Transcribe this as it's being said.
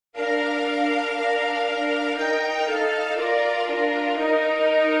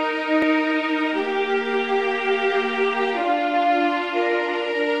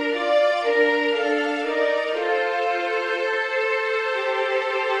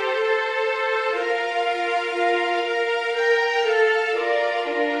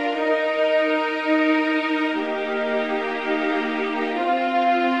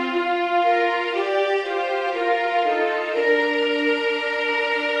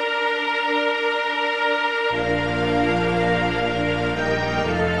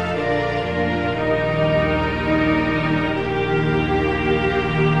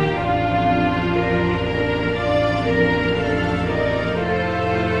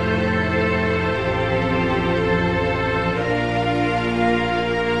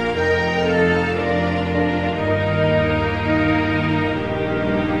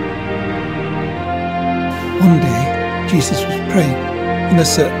praying in a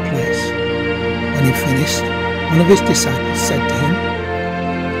certain place. When he finished, one of his disciples said to him,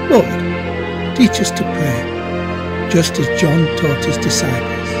 Lord, teach us to pray, just as John taught his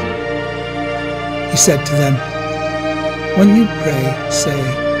disciples. He said to them, when you pray, say,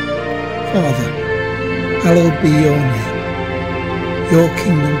 Father, hallowed be your name, your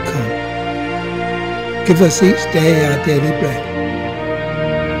kingdom come. Give us each day our daily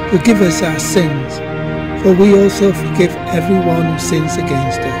bread. Forgive us our sins, for we also forgive everyone who sins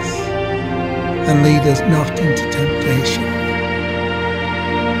against us. And lead us not into temptation.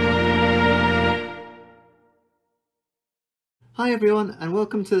 Hi everyone, and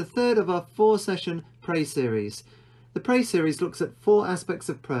welcome to the third of our 4-session Pray series. The Pray series looks at 4 aspects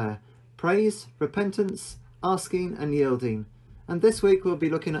of prayer: praise, repentance, asking and yielding. And this week we'll be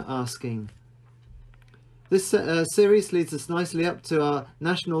looking at asking. This series leads us nicely up to our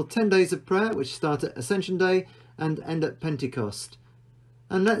national 10 days of prayer, which start at Ascension Day and end at Pentecost.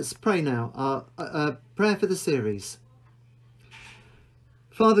 And let's pray now, our prayer for the series.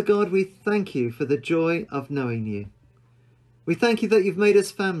 Father God, we thank you for the joy of knowing you. We thank you that you've made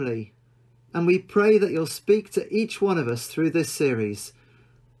us family, and we pray that you'll speak to each one of us through this series.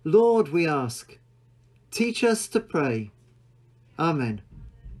 Lord, we ask, teach us to pray. Amen.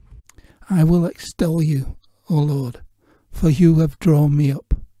 I will extol you, O Lord, for you have drawn me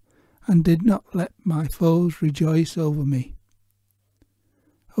up, and did not let my foes rejoice over me.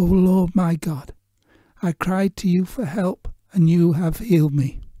 O Lord my God, I cried to you for help, and you have healed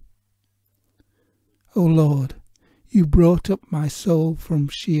me. O Lord, you brought up my soul from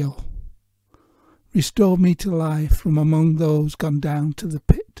Sheol, restored me to life from among those gone down to the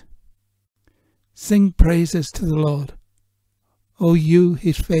pit. Sing praises to the Lord, O you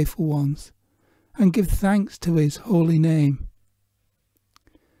his faithful ones, and give thanks to his holy name.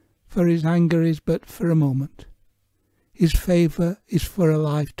 For his anger is but for a moment, his favour is for a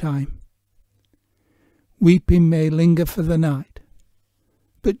lifetime. Weeping may linger for the night,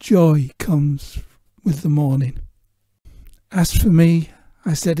 but joy comes with the morning. As for me,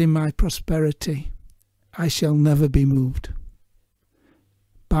 I said in my prosperity, I shall never be moved.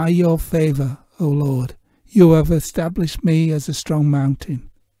 By your favour, O Lord, you have established me as a strong mountain.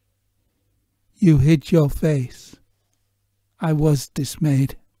 You hid your face. I was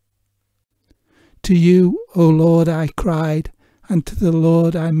dismayed. To you, O Lord, I cried, and to the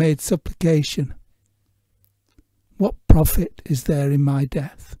Lord I made supplication. What profit is there in my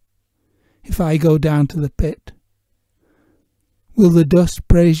death, if I go down to the pit? Will the dust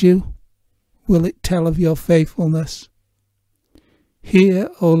praise you? Will it tell of your faithfulness? Hear,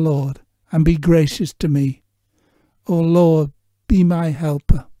 O Lord, and be gracious to me. O Lord, be my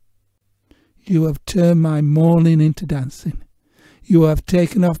helper. You have turned my mourning into dancing. You have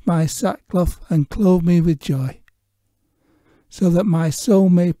taken off my sackcloth and clothed me with joy, so that my soul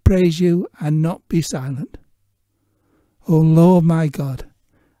may praise you and not be silent. O Lord my God,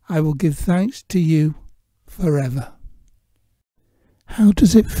 I will give thanks to you forever. How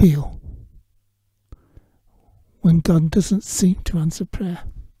does it feel when God doesn't seem to answer prayer?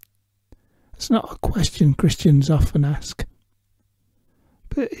 It's not a question Christians often ask,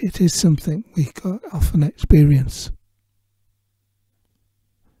 but it is something we often experience.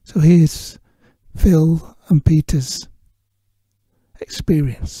 So here's Phil and Peter's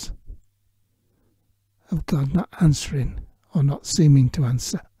experience of God not answering or not seeming to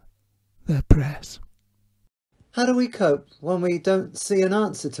answer their prayers. How do we cope when we don't see an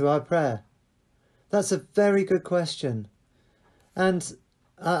answer to our prayer? That's a very good question. And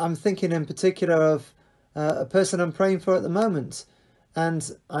I'm thinking in particular of a person I'm praying for at the moment. And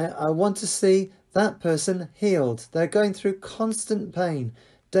I want to see that person healed. They're going through constant pain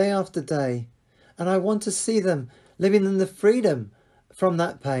day after day. And I want to see them living in the freedom from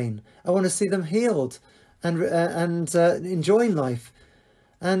that pain. I want to see them healed and enjoying life.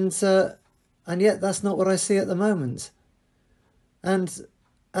 And yet that's not what I see at the moment. And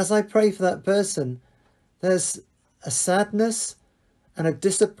as I pray for that person, there's a sadness and a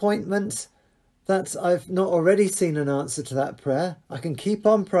disappointment that I've not already seen an answer to that prayer. I can keep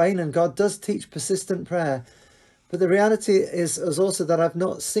on praying, and God does teach persistent prayer. But the reality is also that I've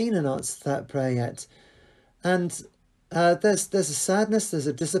not seen an answer to that prayer yet. And there's a sadness, there's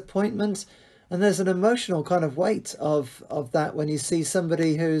a disappointment, and there's an emotional kind of weight of that when you see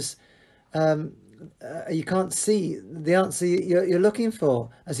somebody who's you can't see the answer you're looking for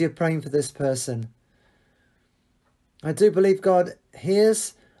as you're praying for this person. I do believe God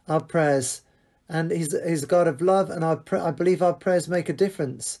hears our prayers, and he's a God of love, and I believe our prayers make a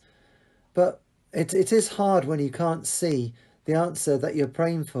difference. But it is hard when you can't see the answer that you're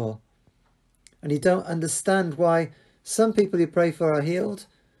praying for, and you don't understand why Some people you pray for are healed,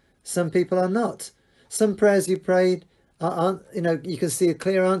 some people are not. Some prayers you prayed aren't, you can see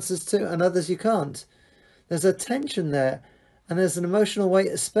clear answers to, and others you can't. There's a tension there, and there's an emotional weight,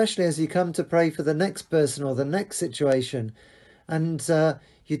 especially as you come to pray for the next person or the next situation. And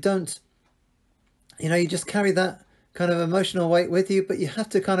you don't, you just carry that kind of emotional weight with you, but you have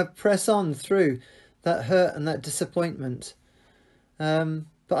to kind of press on through that hurt and that disappointment.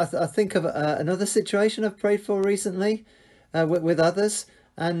 But I think of another situation I've prayed for recently with others,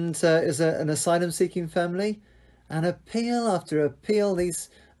 and it was an asylum-seeking family, and appeal after appeal, this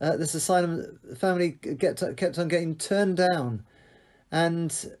asylum family kept on getting turned down,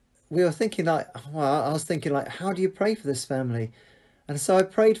 and we were thinking I was thinking, how do you pray for this family? And so I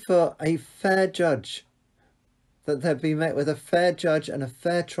prayed for a fair judge, that they'd be met with a fair judge and a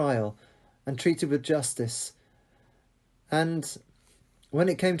fair trial, and treated with justice. And when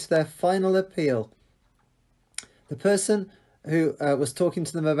it came to their final appeal, the person who was talking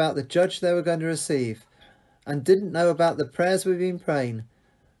to them about the judge they were going to receive and didn't know about the prayers we've been praying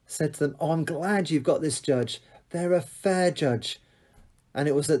said to them, "Oh, I'm glad you've got this judge. They're a fair judge." And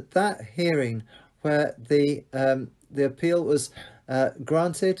it was at that hearing where the appeal was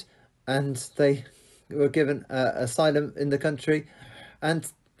granted, and they were given asylum in the country.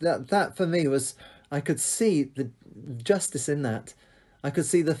 And that for me was, I could see the justice in that. I could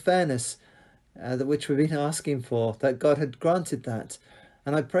see the fairness that which we've been asking for, that God had granted that.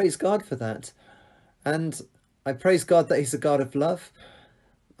 And I praise God for that. And I praise God that he's a God of love.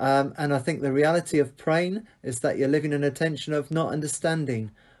 And I think the reality of praying is that you're living in a tension of not understanding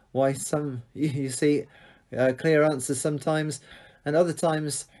why some you see clear answers sometimes, and other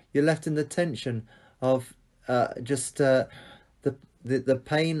times you're left in the tension of just the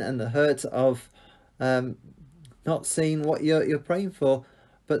pain and the hurt of not seeing what you're praying for.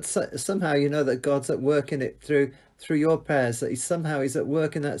 But somehow you know that God's at work in it through your prayers, that he's at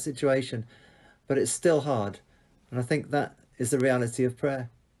work in that situation, but it's still hard. And I think that is the reality of prayer.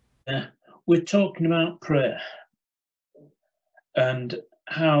 We're talking about prayer and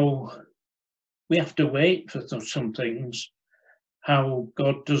how we have to wait for some things, how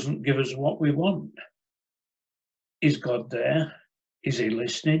God doesn't give us what we want. Is God there? Is he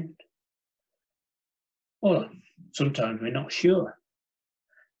listening? Well, sometimes we're not sure.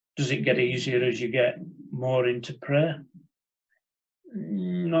 Does it get easier as you get more into prayer?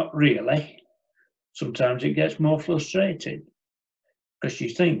 Not really. Sometimes it gets more frustrating, because you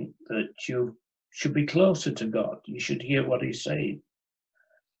think that you should be closer to God. You should hear what he's saying.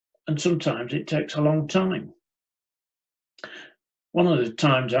 And sometimes it takes a long time. One of the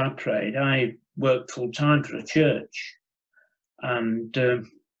times I prayed, I worked full time for a church, and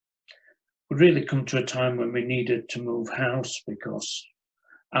we really come to a time when we needed to move house, because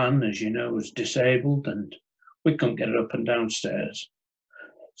Anne, as you know, was disabled and we couldn't get her up and downstairs.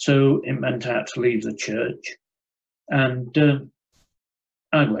 So it meant I had to leave the church, and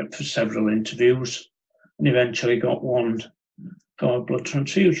I went for several interviews and eventually got one for a blood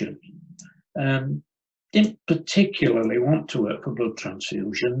transfusion. Didn't particularly want to work for blood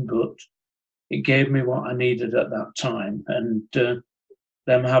transfusion, but it gave me what I needed at that time. And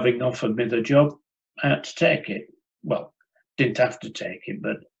them having offered me the job, I had to take it. Well, didn't have to take it,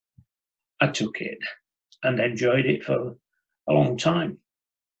 but I took it and enjoyed it for a long time.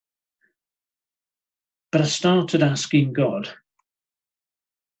 But I started asking God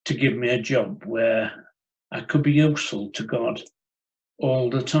to give me a job where I could be useful to God all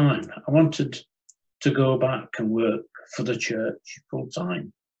the time. I wanted to go back and work for the church full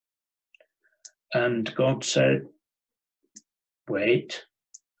time. And God said, wait,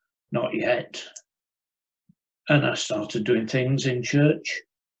 not yet. And I started doing things in church,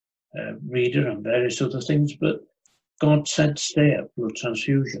 reader and various other things, but God said stay at blood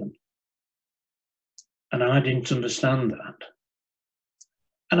transfusion. And I didn't understand that.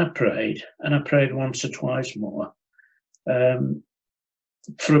 And I prayed once or twice more.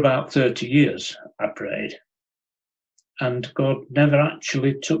 For about 30 years, I prayed. And God never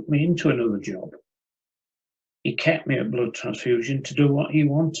actually took me into another job. He kept me at blood transfusion to do what he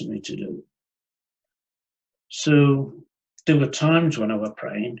wanted me to do. So there were times when I was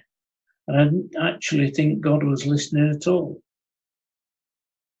praying, and I didn't actually think God was listening at all.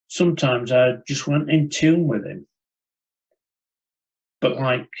 Sometimes I just went in tune with him. But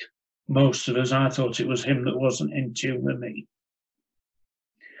like most of us, I thought it was him that wasn't in tune with me.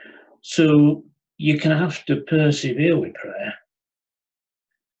 So you can have to persevere with prayer.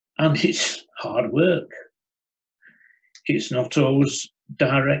 And it's hard work. It's not always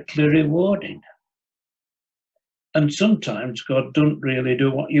directly rewarding. And sometimes God doesn't really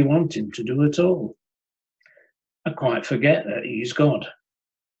do what you want him to do at all. I quite forget that he's God.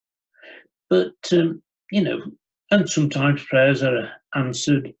 But, and sometimes prayers are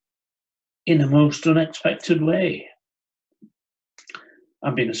answered in a most unexpected way.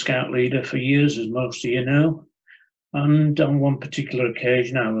 I've been a scout leader for years, as most of you know, and on one particular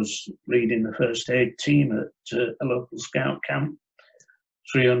occasion I was leading the first aid team at a local scout camp,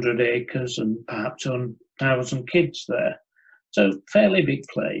 300 acres and perhaps 1,000 kids there. So fairly big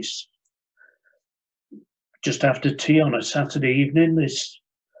place. Just after tea on a Saturday evening, this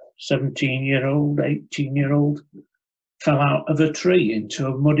 17-year-old, 18-year-old fell out of a tree into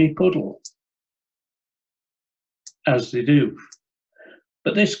a muddy puddle, as they do.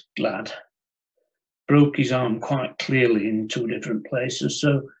 But this lad broke his arm quite clearly in 2 different places,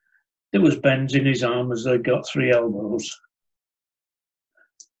 so there was bends in his arm as they got 3 elbows.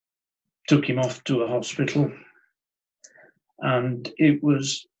 Took him off to a hospital, and it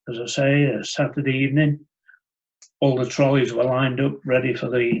was, as I say, a Saturday evening. All the trolleys were lined up ready for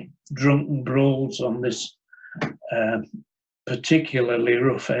the drunken brawls on this particularly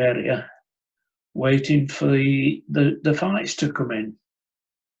rough area, waiting for the fights to come in.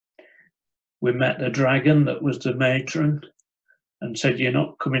 We met the dragon that was the matron and said, "You're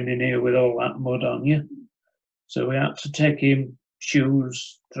not coming in here with all that mud on you." So we had to take him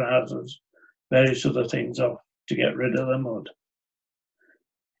shoes, trousers, various other things off to get rid of the mud.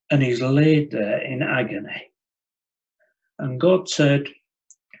 And he's laid there in agony. And God said,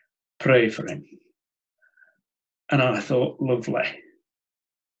 "Pray for him." And I thought, lovely.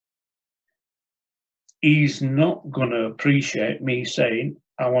 He's not going to appreciate me saying,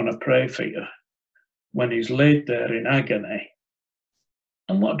 "I want to pray for you," when he's laid there in agony.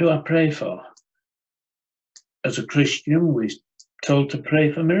 And what do I pray for? As a Christian, we're told to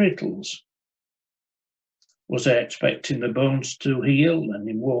pray for miracles. Was I expecting the bones to heal and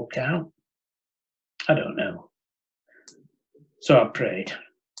him walk out? I don't know. So I prayed.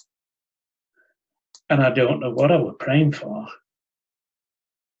 And I don't know what I was praying for.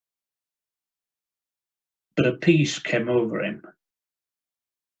 But a peace came over him.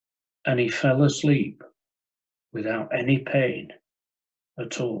 And he fell asleep without any pain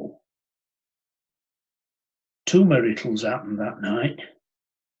at all. 2 miracles happened that night.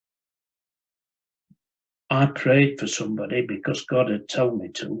 I prayed for somebody because God had told me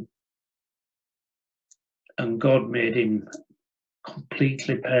to. And God made him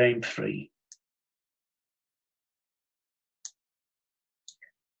completely pain-free.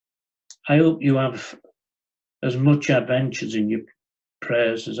 I hope you have as much adventures in your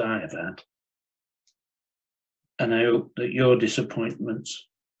prayers as I have had. And I hope that your disappointments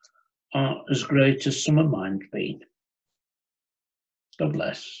aren't as great as some of mine have been. God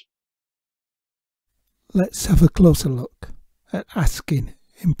bless. Let's have a closer look at asking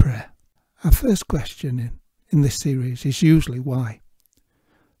in prayer. Our first question in this series is usually why.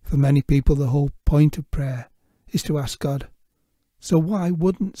 For many people, the whole point of prayer is to ask God. So why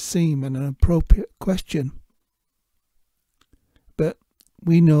wouldn't seem an appropriate question? But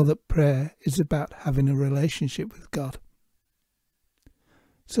we know that prayer is about having a relationship with God.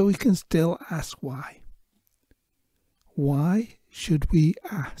 So we can still ask why. Why should we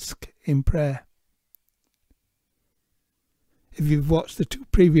ask in prayer? If you've watched the 2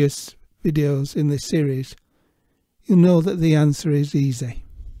 previous videos in this series, you'll know that the answer is easy.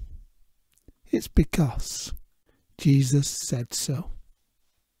 It's because Jesus said so.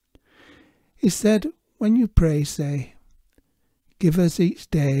 He said, when you pray, say, "Give us each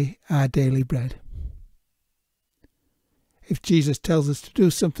day our daily bread." If Jesus tells us to do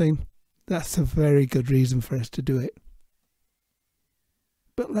something, that's a very good reason for us to do it.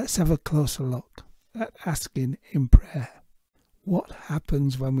 But let's have a closer look at asking in prayer. What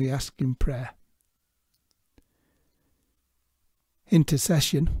happens when we ask in prayer?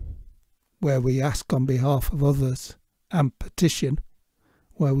 Intercession, where we ask on behalf of others, and petition,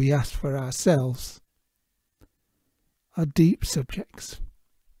 where we ask for ourselves, are deep subjects.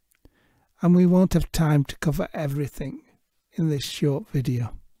 And we won't have time to cover everything in this short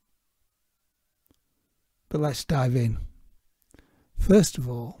video. But let's dive in. First of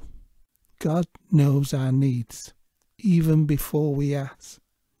all, God knows our needs, even before we ask.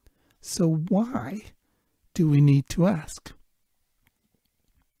 So why do we need to ask?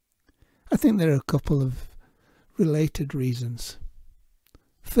 I think there are a couple of related reasons.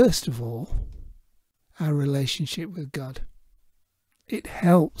 First of all, our relationship with God. It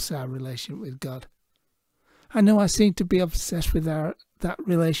helps our relationship with God. I know I seem to be obsessed with that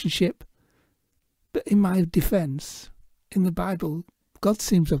relationship, but in my defence, in the Bible, God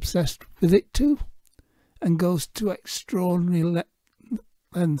seems obsessed with it too, and goes to extraordinary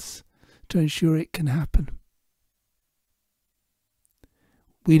lengths to ensure it can happen.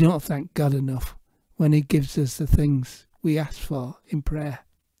 we don't thank God enough when He gives us the things we ask for in prayer.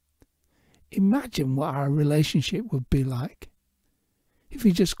 Imagine what our relationship would be like if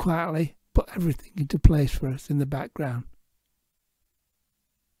He just quietly put everything into place for us in the background.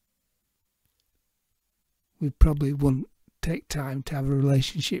 We probably wouldn't take time to have a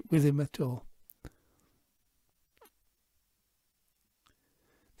relationship with Him at all.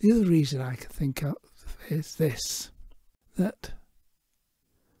 The other reason I can think of is this, that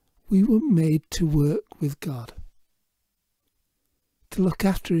we were made to work with God, to look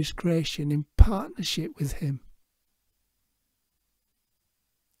after His creation in partnership with Him.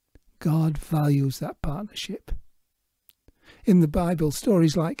 God values that partnership. In the Bible,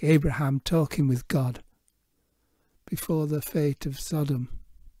 stories like Abraham talking with God before the fate of Sodom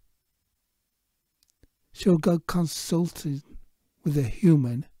show God consulting with a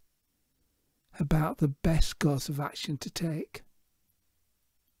human about the best course of action to take.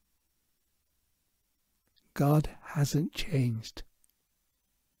 God hasn't changed.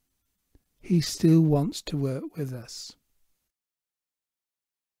 He still wants to work with us.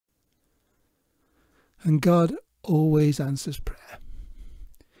 And God always answers prayer.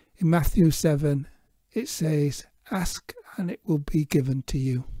 In Matthew 7, it says, "Ask and it will be given to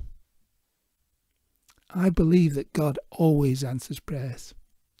you." I believe that God always answers prayers.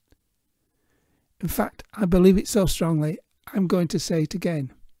 In fact, I believe it so strongly, I'm going to say it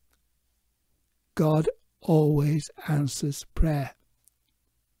again. God always answers prayer.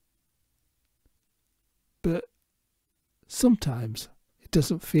 But sometimes it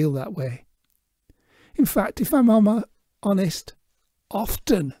doesn't feel that way. In fact, if I'm honest,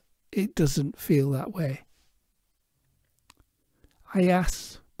 often it doesn't feel that way. I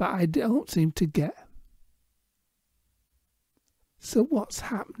ask, but I don't seem to get. So what's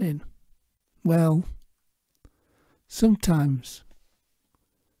happening? Well, sometimes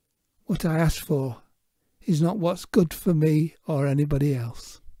what I ask for is not what's good for me or anybody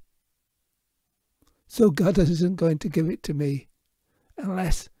else. So God isn't going to give it to me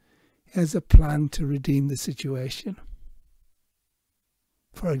unless He has a plan to redeem the situation.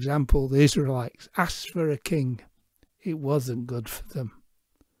 For example, the Israelites asked for a king. It wasn't good for them.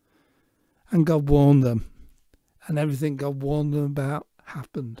 And God warned them, and everything God warned them about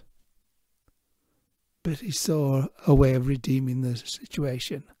happened. But He saw a way of redeeming the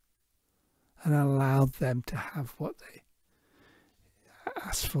situation and allowed them to have what they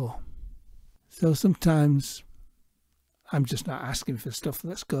asked for. So sometimes I'm just not asking for stuff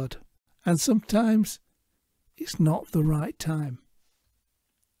that's good. And sometimes it's not the right time.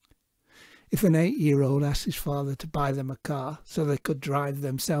 If an 8-year-old asks his father to buy them a car so they could drive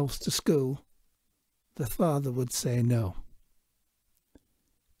themselves to school, the father would say no.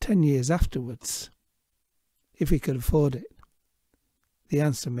 10 years afterwards, if he could afford it, the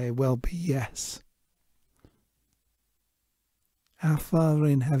answer may well be yes. Our Father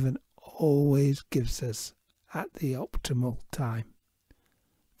in heaven always gives us at the optimal time,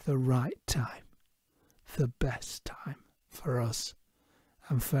 the right time, the best time for us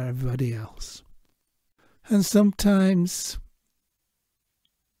and for everybody else. And sometimes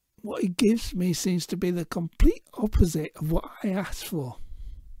what He gives me seems to be the complete opposite of what I asked for.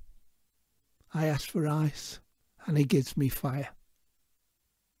 I asked for ice and He gives me fire.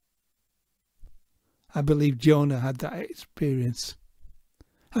 I believe Jonah had that experience.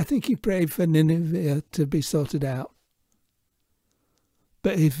 I think he prayed for Nineveh to be sorted out.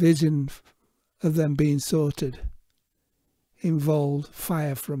 But his vision of them being sorted involved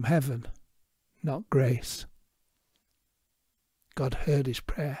fire from heaven, not grace. God heard his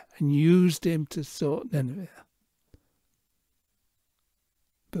prayer and used him to sort Nineveh.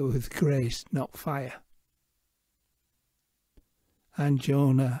 But with grace, not fire. And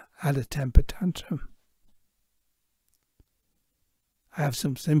Jonah had a temper tantrum. I have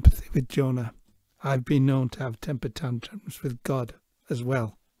some sympathy with Jonah. I've been known to have temper tantrums with God as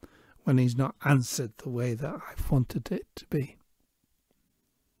well, when He's not answered the way that I've wanted it to be.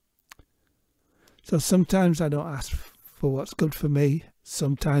 So sometimes I don't ask for what's good for me.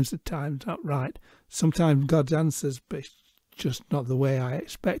 Sometimes the time's not right. Sometimes God answers, but it's just not the way I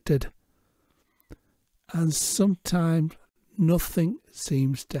expected. And sometimes nothing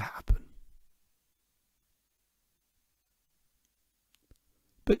seems to happen.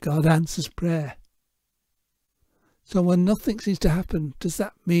 But God answers prayer. So when nothing seems to happen, does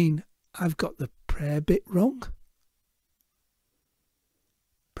that mean I've got the prayer bit wrong?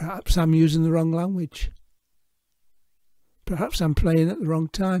 Perhaps I'm using the wrong language. Perhaps I'm praying at the wrong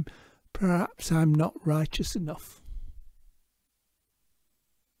time. Perhaps I'm not righteous enough.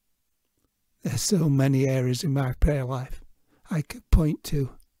 There's so many areas in my prayer life I could point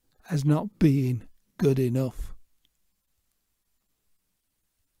to as not being good enough.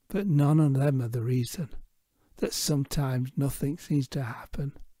 But none of them are the reason that sometimes nothing seems to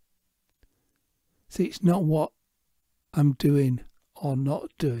happen. See, it's not what I'm doing or not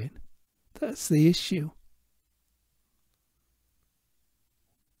doing that's the issue,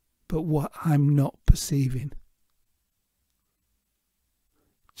 but what I'm not perceiving.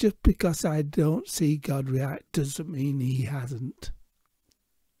 Just because I don't see God react doesn't mean he hasn't.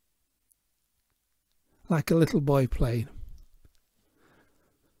 Like a little boy playing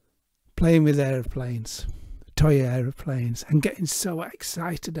with aeroplanes, toy aeroplanes, and getting so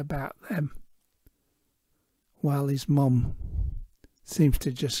excited about them, while his mum seems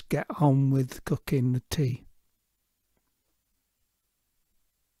to just get on with cooking the tea.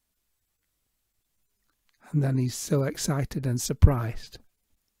 And then he's so excited and surprised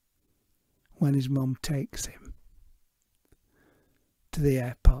when his mum takes him to the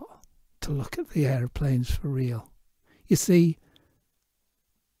airport to look at the aeroplanes for real. You see,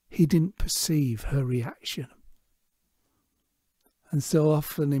 he didn't perceive her reaction. And so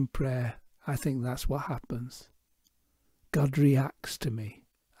often in prayer, I think that's what happens. God reacts to me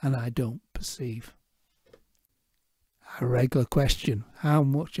and I don't perceive. A regular question, how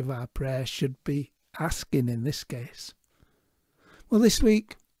much of our prayer should be asking in this case? Well, this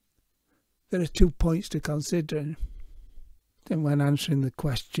week there are 2 points to consider when answering the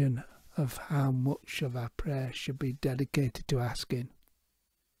question of how much of our prayer should be dedicated to asking.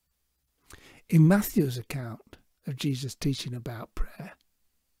 In Matthew's account of Jesus teaching about prayer,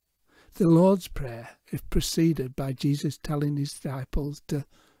 the Lord's Prayer is preceded by Jesus telling his disciples to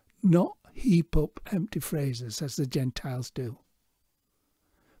not heap up empty phrases as the Gentiles do,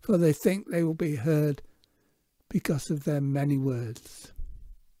 for they think they will be heard because of their many words.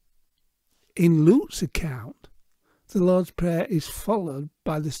 In Luke's account, the Lord's Prayer is followed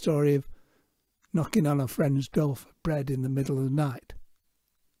by the story of knocking on a friend's door for bread in the middle of the night,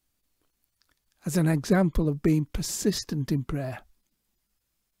 as an example of being persistent in prayer.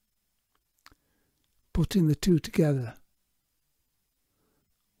 Putting the two together,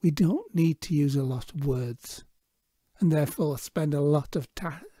 we don't need to use a lot of words and therefore spend a lot of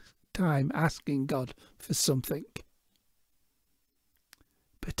time asking God for something.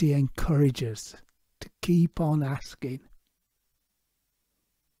 But he encourages to keep on asking.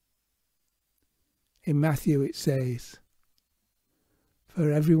 In Matthew it says,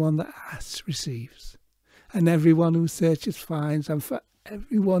 "For everyone that asks receives, and everyone who searches finds, and for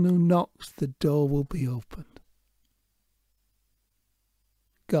everyone who knocks the door will be opened."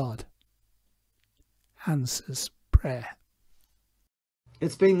 God answers prayer.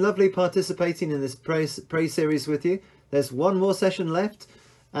 It's been lovely participating in this pray series with you. There's one more session left,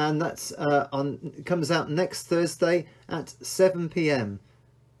 and that's comes out next Thursday at 7 p.m.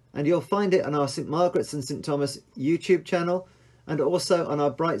 And you'll find it on our St Margaret's and St Thomas YouTube channel, and also on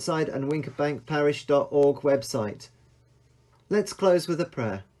our Brightside and winkerbankparish.org website. Let's close with a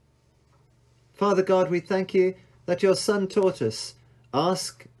prayer. Father God, we thank you that your Son taught us,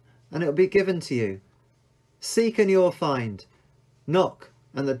 ask and it will be given to you. Seek and you'll find. Knock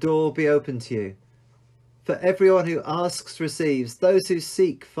and the door will be open to you. For everyone who asks receives, those who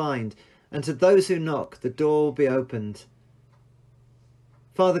seek find, and to those who knock the door will be opened.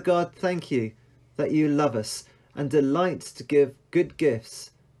 Father God, thank you that you love us and delight to give good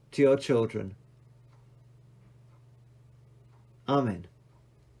gifts to your children. Amen.